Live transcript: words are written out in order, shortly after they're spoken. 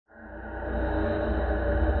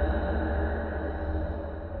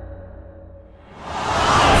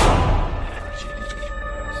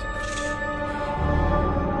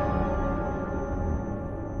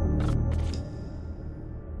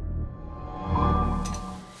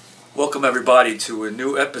Welcome everybody to a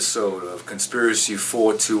new episode of Conspiracy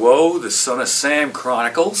 420, the Son of Sam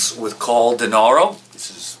Chronicles with Carl Denaro. This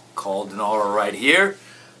is Carl Denaro right here.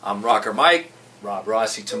 I'm Rocker Mike, Rob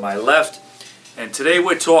Rossi to my left. And today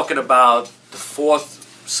we're talking about the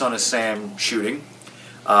fourth Son of Sam shooting,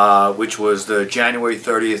 which was the January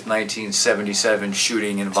 30th, 1977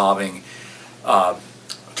 shooting involving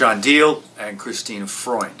John Diel and Christine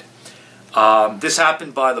Freund. This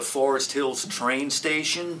happened by the Forest Hills train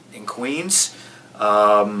station in Queens,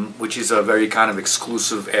 which is a very kind of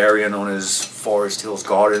exclusive area known as Forest Hills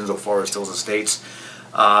Gardens or Forest Hills Estates.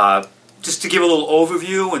 Just to give a little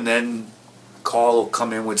overview, and then Carl will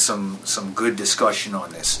come in with some good discussion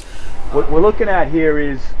on this. What we're looking at here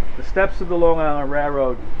is the steps of the Long Island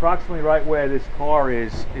Railroad. Approximately right where this car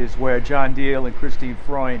is where John Diel and Christine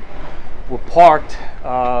Freund were parked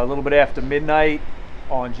a little bit after midnight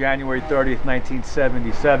on January 30th,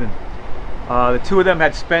 1977. The two of them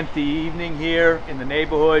had spent the evening here in the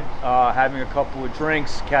neighborhood, having a couple of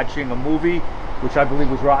drinks, catching a movie, which I believe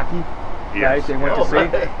was Rocky. Yes. Right? They went to see.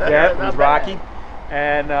 Yeah, it was Rocky.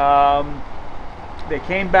 And they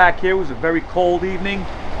came back here. It was a very cold evening.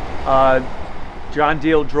 John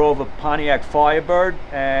Diel drove a Pontiac Firebird,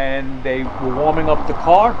 and they were warming up the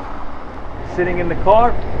car, sitting in the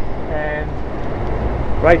car, and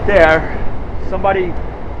right there, somebody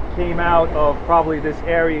came out of probably this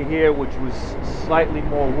area here, which was slightly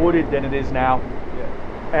more wooded than it is now,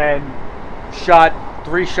 and shot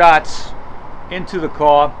 3 shots into the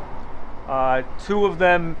car. 2 of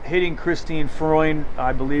them hitting Christine Freund,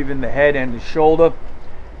 I believe, in the head and the shoulder,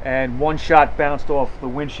 and 1 shot bounced off the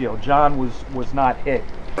windshield. John was not hit.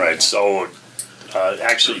 Right. So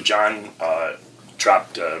actually, John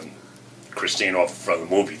dropped Christine off from the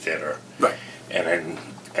movie theater, Right. and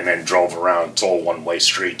then drove around. It's all one-way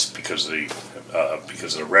streets because of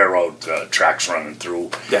the railroad tracks running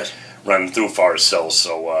through. Yes. Running through Forest Hills.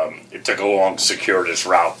 So it took a long, circuitous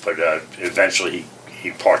route, but eventually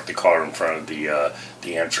he parked the car in front of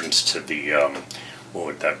the entrance to the what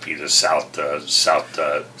would that be? The south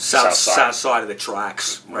side of the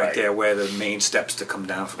tracks, right there, where the main steps to come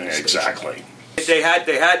down from the station. Exactly. They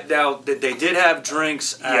did have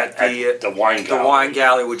drinks at the wine gallery. The wine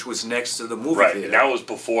gallery, which was next to the movie theater. Right, that was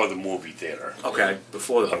before the movie theater. Okay,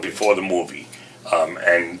 before the movie.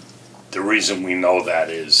 And the reason we know that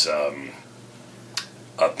is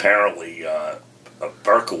apparently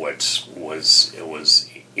Berkowitz was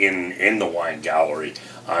in the wine gallery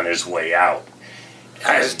on his way out.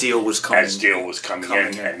 As Diel was coming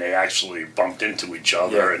in, and they actually bumped into each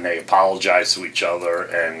other, and they apologized to each other,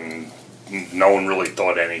 and no one really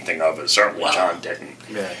thought anything of it. Certainly John didn't.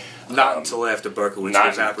 Yeah. Not until after Berkowitz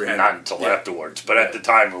was apprehended. Not until afterwards. But at the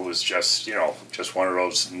time, it was just one of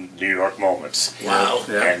those New York moments. Wow.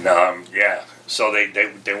 Yeah. And so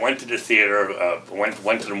they went to the theater,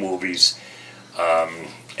 went to the movies,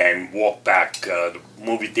 and walked back. The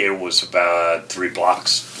movie theater was about 3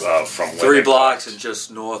 blocks from where 3 blocks and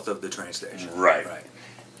just north of the train station. Right.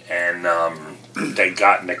 And they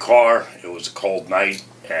got in the car. It was a cold night,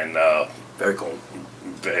 and very cold.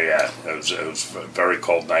 Yeah, it was a very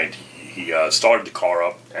cold night. He started the car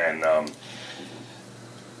up and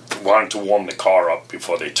wanted to warm the car up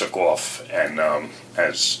before they took off. And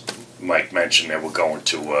as Mike mentioned, they were going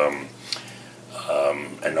to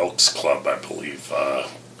an Oaks Club, I believe.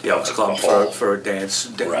 The Oaks Club for a dance,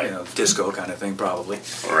 disco kind of thing, probably.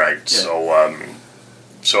 Right. Yeah.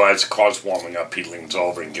 So as the car's warming up, he leans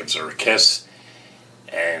over and gives her a kiss,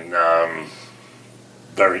 and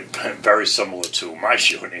very, very similar to my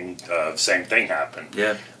shooting, same thing happened.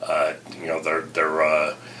 Yeah.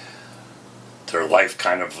 Their life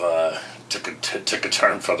kind of took a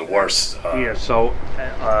turn for the worse. So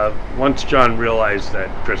once John realized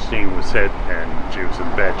that Christine was hit and she was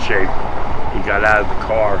in bad shape, he got out of the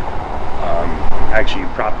car. Actually,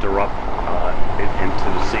 propped her up into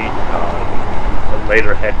the seat, laid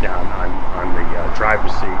her head down on the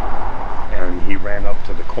driver's seat, and he ran up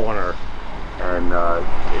to the corner and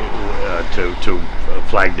to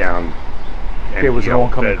flag down. And, there was an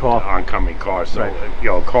oncoming car. Oncoming car. So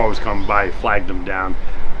a car was coming by, flagged them down,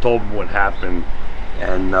 told them what happened,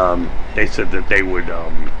 and they said that they would.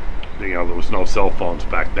 There was no cell phones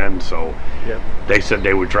back then, so they said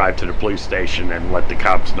they would drive to the police station and let the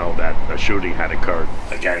cops know that a shooting had occurred.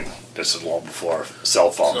 Again, this is long before cell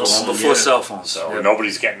phones. Long before cell phones. So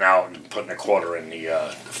nobody's getting out and putting a quarter in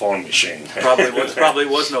the phone machine. Probably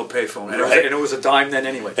was no payphone, and it was a dime then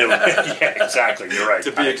anyway. Yeah, exactly. You're right.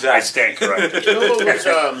 To be exact, I stand corrected. You know what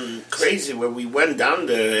was crazy? When we went down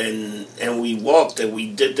there and we walked and we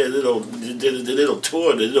did the little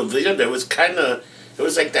tour, the little vision. There was kind of it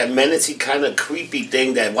was like that menacing kind of creepy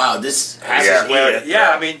thing that, wow, this Yeah. happened here.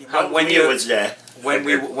 Yeah, I mean, How when weird you was that?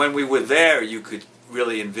 when we were there, you could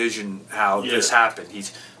really envision how Yeah. this happened.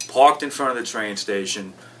 He's parked in front of the train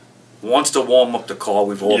station, wants to warm up the car.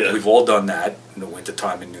 We've all done that in the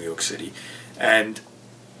wintertime in New York City, and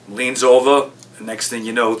leans over. The next thing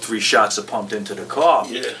you know, 3 shots are pumped into the car.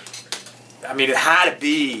 Yeah. I mean, it had to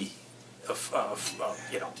be a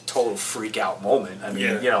total freak out moment. I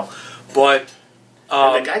mean, but.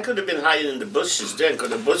 And the guy could have been hiding in the bushes then, because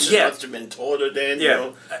the bushes must have been taller then.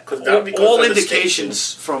 All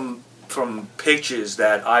indications from pictures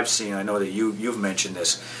that I've seen, I know that you've mentioned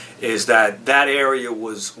this, is that area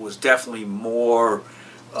was definitely more.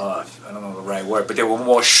 I don't know the right word, but there were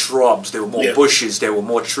more shrubs, there were more bushes, there were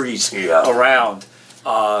more trees around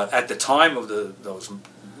at the time of the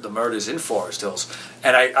murders in Forest Hills,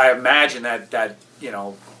 and I imagine that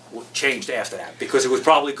changed after that, because it was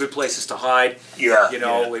probably good places to hide.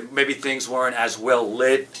 Maybe things weren't as well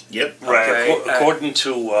lit. Yep. Right. Okay. According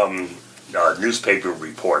to newspaper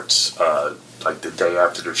reports, like the day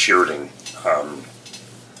after the shooting,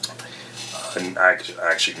 and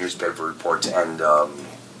actually newspaper reports and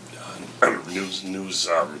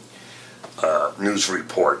news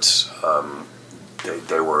reports,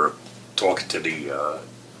 they were talking to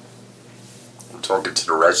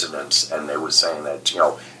the residents, and they were saying that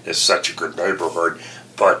it's such a good neighborhood,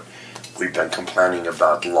 but we've been complaining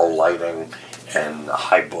about low lighting and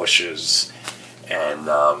high bushes, and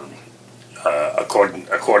according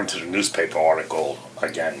to the newspaper article,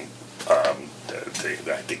 again, I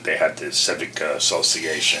think they had the Civic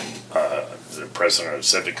Association, the president of the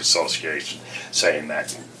Civic Association, saying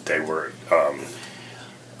that they were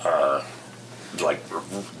like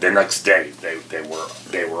the next day they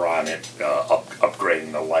were on it,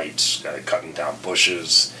 upgrading the lights, cutting down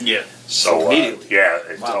bushes. Yeah. So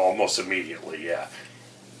immediately. It's almost immediately. Yeah.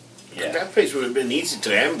 That place would have been easy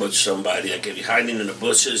to ambush somebody, like if you're hiding in the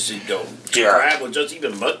bushes, Yeah. grab or just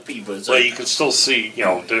even mug people. It's Well, like, you can still see,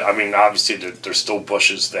 I mean, obviously there's still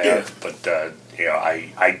bushes there, Yeah. but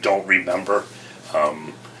I don't remember.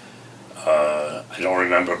 I don't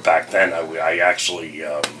remember back then. I actually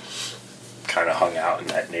kind of hung out in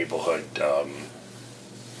that neighborhood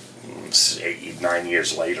 8, 9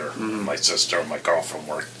 years later. Mm-hmm. My sister and my girlfriend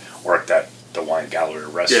worked at the Wine Gallery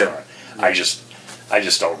restaurant. Yeah. I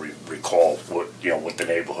just don't recall what the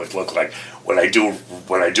neighborhood looked like. What I do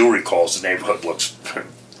recall is the neighborhood looks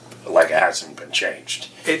like it hasn't been changed.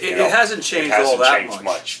 It hasn't changed all that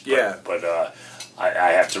much. But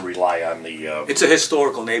I have to rely on the. It's a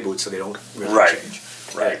historical neighborhood, so they don't really change.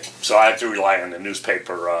 Right. So I have to rely on the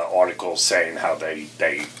newspaper articles saying how they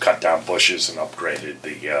cut down bushes and upgraded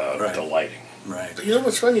the lighting. Right. But you know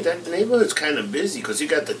what's funny? That neighborhood's kind of busy because you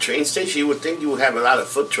got the train station. You would think you would have a lot of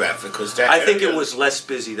foot traffic because that. I think it was less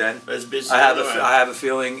busy then. Less busy. I have a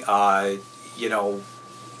feeling. I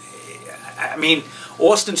mean,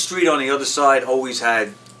 Austin Street on the other side always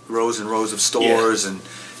had rows and rows of stores and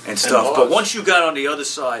stuff. But once you got on the other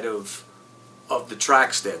side of the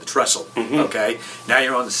tracks there, the trestle, okay? Now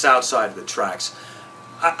you're on the south side of the tracks.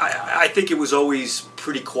 I think it was always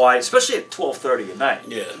pretty quiet, especially at 12:30 at night.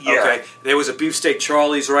 Yeah. Okay. There was a Beefsteak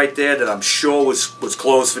Charlie's right there that I'm sure was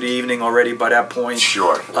closed for the evening already by that point.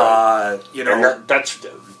 Sure. Right. And that's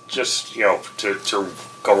just to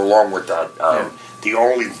go along with that. The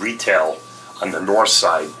only retail on the north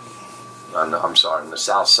side, on the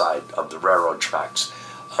south side of the railroad tracks.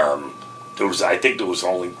 I think there was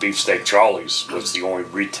only Beefsteak Charlie's was the only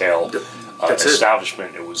retail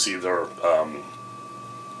establishment. It was either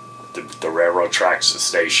the railroad tracks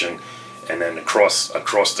station, and then across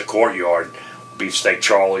the courtyard, Beefsteak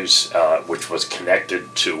Charlie's, which was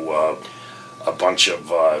connected to a bunch of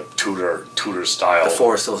Tudor style. the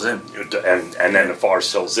Forest Hills Inn. And then the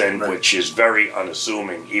Forest Hills Inn, which is very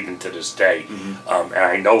unassuming even to this day. And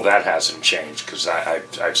I know that hasn't changed because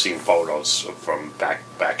I've seen photos from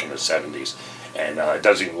back in the 70s, and it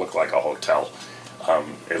doesn't even look like a hotel.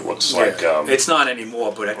 It looks like it's not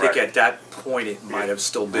anymore, but I think at that point it might have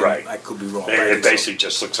still been. Right. I could be wrong. It basically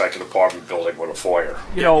just looks like an apartment building with a foyer.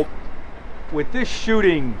 With this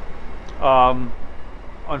shooting,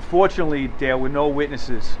 unfortunately, there were no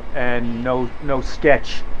witnesses and no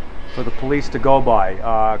sketch for the police to go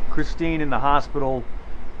by. Christine in the hospital,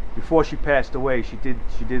 before she passed away, she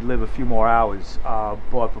did live a few more hours,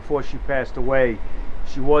 but before she passed away,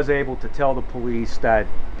 she was able to tell the police that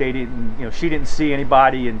they didn't, she didn't see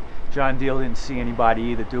anybody, and John Diel didn't see anybody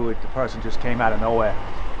either do it. The person just came out of nowhere.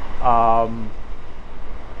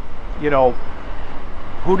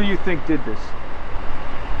 Who do you think did this?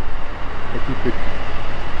 If you could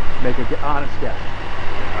make an honest guess.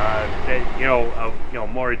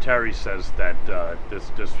 Maury Terry says that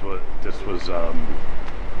this was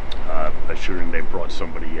a shooting. They brought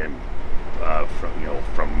somebody in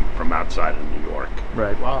from outside of New York.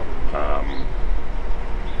 Right. Wow.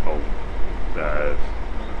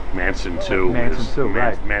 Manson 2. Manson 2,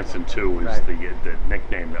 right. Manson 2 is Right. the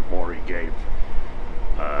nickname that Maury gave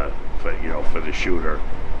for the shooter.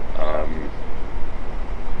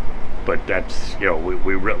 But that's,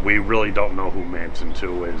 we really don't know who Manson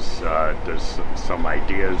 2 is. There's some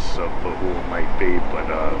ideas of who it might be, but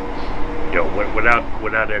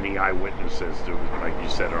without any eyewitnesses, there was, like you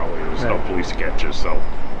said earlier, there's no police sketches. So,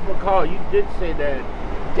 Well, Carl, you did say that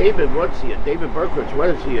David was here. David Berkowitz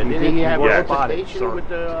was here. Did he have was an spotted. altercation with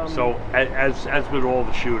the? So as with all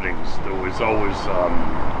the shootings, there was always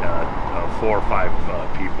 4 or 5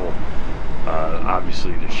 people.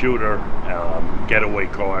 Obviously, the shooter, getaway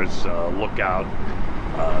cars, lookout,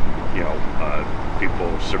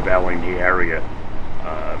 people surveilling the area.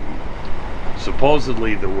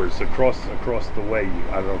 Supposedly, there was across the way.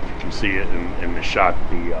 I don't know if you can see it in the shot.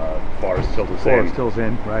 The Forest Hills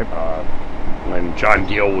Inn. Right. When John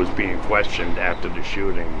Diel was being questioned after the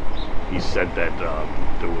shooting, he said that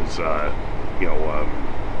there was, a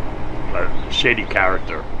shady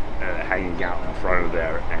character hanging out in front of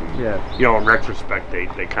there, and in retrospect, they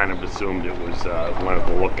kind of assumed it was one of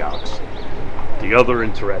the lookouts. The other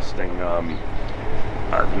interesting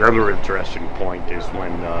point is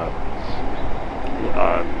when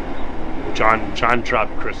John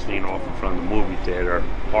dropped Christine off in front of the movie theater,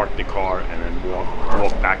 parked the car, and then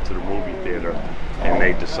walked back to the movie theater, and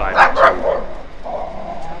they decided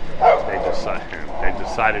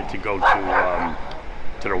to go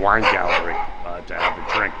to the wine gallery to have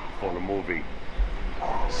a drink before the movie.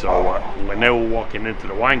 So when they were walking into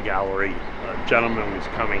the wine gallery, a gentleman was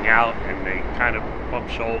coming out, and they kind of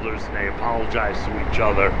bumped shoulders, and they apologized to each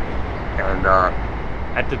other. And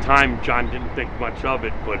at the time, John didn't think much of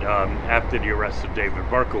it, but after the arrest of David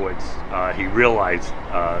Berkowitz, he realized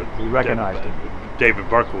he recognized him. David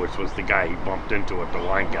Berkowitz was the guy he bumped into at the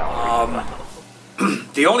wine gallery.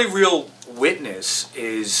 The only real witness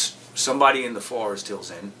is somebody in the Forest Hills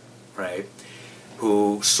Inn, right,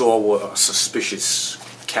 who saw a suspicious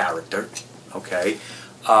character, okay,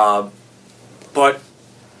 but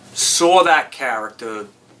saw that character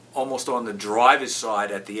almost on the driver's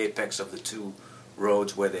side at the apex of the 2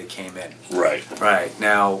 roads where they came in. Right. Right.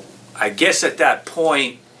 Now, I guess at that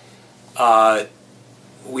point,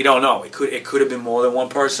 we don't know. It could have been more than one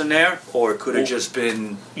person there, or it could have just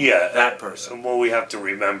been that person. And what we have to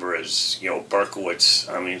remember is, Berkowitz.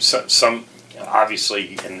 I mean, some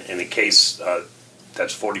obviously in a case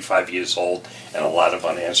that's 45 years old and a lot of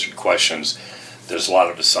unanswered questions, there's a lot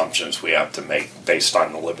of assumptions we have to make based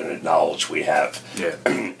on the limited knowledge we have. Yeah.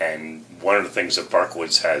 And one of the things that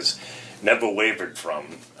Berkowitz has never wavered from,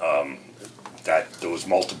 that there was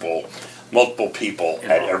multiple people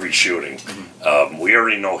at every shooting. Mm-hmm. We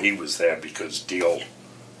already know he was there because Diel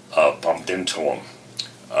bumped into him.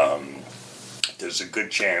 There's a good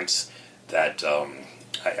chance that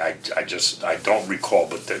I don't recall,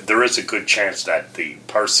 but there is a good chance that the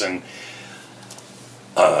person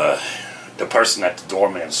that the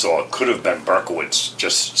doorman saw could have been Berkowitz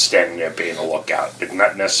just standing there being a lookout. It's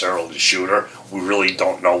not necessarily the shooter. We really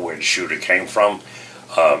don't know where the shooter came from.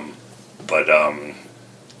 But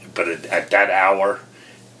at that hour,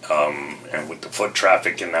 and with the foot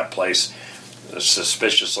traffic in that place, the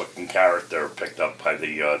suspicious-looking character picked up by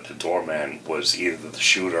the doorman was either the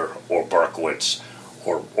shooter or Berkowitz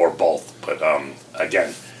or both. But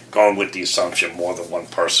again, going with the assumption more than one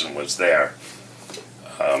person was there.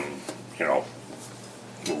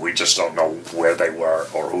 We just don't know where they were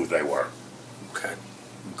or who they were. Okay.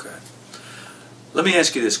 Let me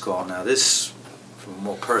ask you this, Carl. Now, this, from a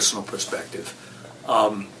more personal perspective,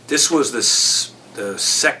 this was the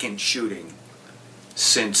second shooting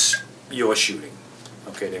since your shooting.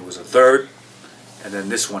 Okay, there was a third, and then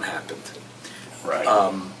this one happened. Right.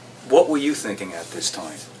 What were you thinking at this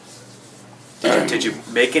time? Did you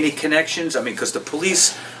make any connections? I mean, because the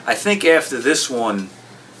police, I think after this one,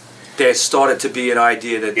 there started to be an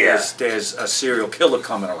idea that there's a serial killer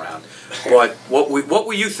coming around. But what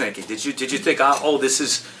were you thinking? Did you think, this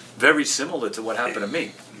is very similar to what happened to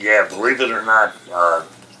me? Yeah, believe it or not,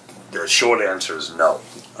 the short answer is no,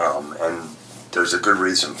 and there's a good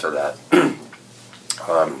reason for that.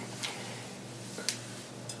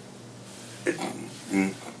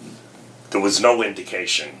 There was no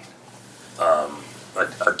indication.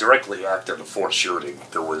 Directly after the 4th shooting,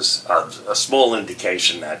 there was a small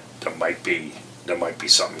indication that there might be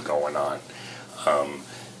something going on.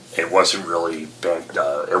 It wasn't really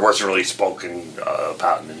spoken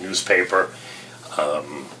about in the newspaper.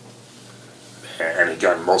 And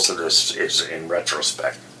again, most of this is in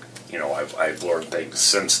retrospect. I've learned things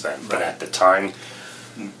since then, but at the time,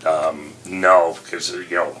 no, because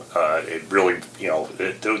it really,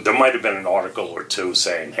 there might have been an article or two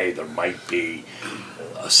saying, hey, there might be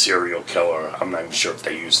a serial killer. I'm not even sure if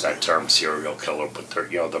they use that term, serial killer, but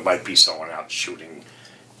there might be someone out shooting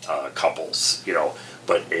couples,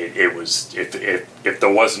 But it was, if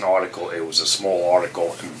there was an article, it was a small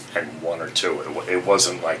article and one or two. It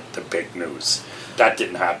wasn't like the big news. That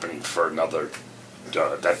didn't happen for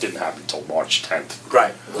that didn't happen until March 10th.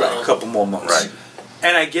 Right, a couple more months. Right.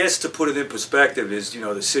 And I guess to put it in perspective is,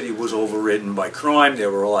 the city was overridden by crime. There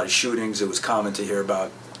were a lot of shootings. It was common to hear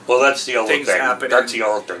about Well, that's the other things thing. happening. That's the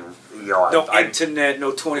other thing. No internet,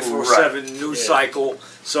 no 24/7 news cycle.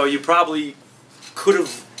 So you probably could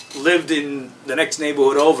have lived in the next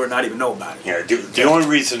neighborhood over and not even know about it. Yeah, the only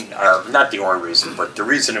reason, not the only reason, but the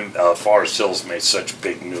reason Forest Hills made such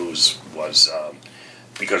big news was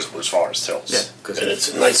because it was Forest Hills. Yeah, because it's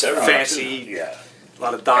a nice area. Fancy. Yeah. A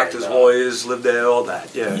lot of doctors, lawyers lived there, all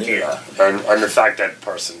that. Yeah. Yeah, and the fact that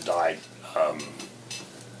person died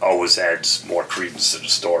always adds more credence to the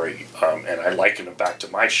story. And I liken it back to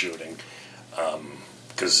my shooting,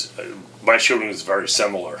 because my shooting is very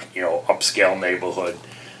similar. Upscale neighborhood,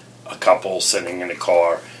 a couple sitting in a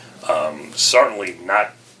car. Certainly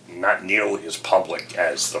not nearly as public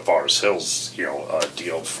as the Forest Hills,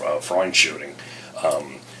 Diel Freund shooting.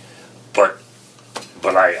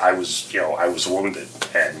 But I was wounded,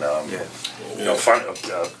 and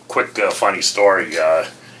quick funny story.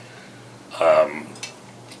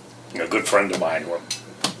 A good friend of mine,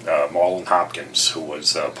 Marlon Hopkins, who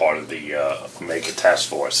was part of the Omega Task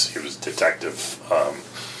Force. He was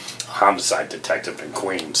homicide detective in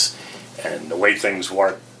Queens, and the way things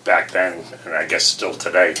worked back then, and I guess still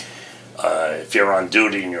today, if you're on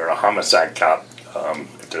duty and you're a homicide cop,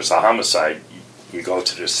 if there's a homicide, you go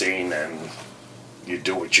to the scene and you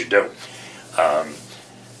do what you do.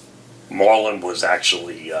 Marlon was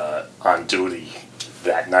actually on duty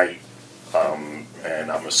that night,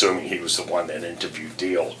 and I'm assuming he was the one that interviewed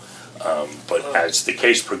Diel. But as the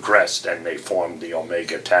case progressed and they formed the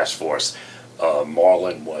Omega Task Force,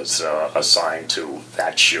 Marlon was assigned to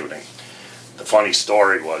that shooting. The funny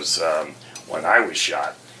story was when I was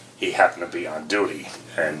shot, he happened to be on duty,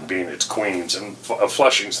 and being it's Queens, and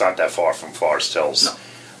Flushing's not that far from Forest Hills. No.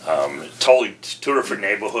 Totally two different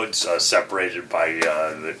neighborhoods, separated by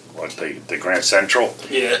the Grand Central.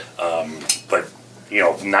 Yeah. But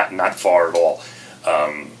not far at all.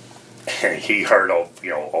 And he heard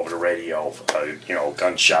over the radio,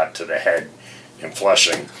 gunshot to the head in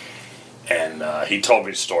Flushing, and he told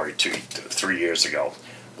me the story 3 years ago.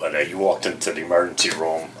 But he walked into the emergency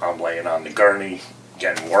room. I'm laying on the gurney,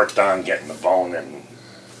 getting worked on, getting the bone and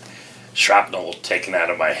shrapnel taken out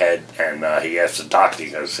of my head, and he asked the doctor, he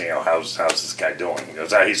goes, how's this guy doing? He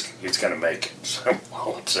goes, he's going to make it. So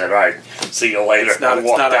I said, all right, see you later. It's not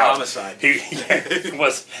out. a homicide. He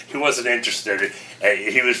wasn't interested.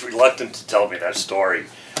 He was reluctant to tell me that story.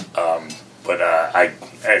 But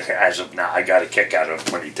as of now, I got a kick out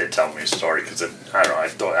of when he did tell me a story, because I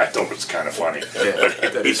thought it was kind of funny. Yeah,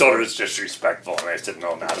 but he thought it was disrespectful, and I said,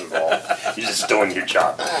 no, not at all. You're just doing your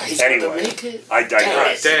job. Anyway, make it. I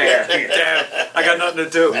digress. Damn. I got nothing to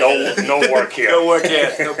do. No work here. No work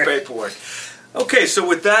here. No paperwork. Okay, so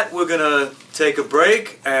with that, we're going to take a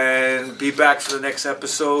break and be back for the next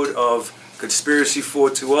episode of Conspiracy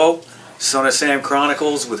 420, Son of Sam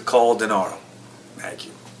Chronicles with Carl Denaro. Thank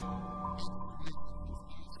you.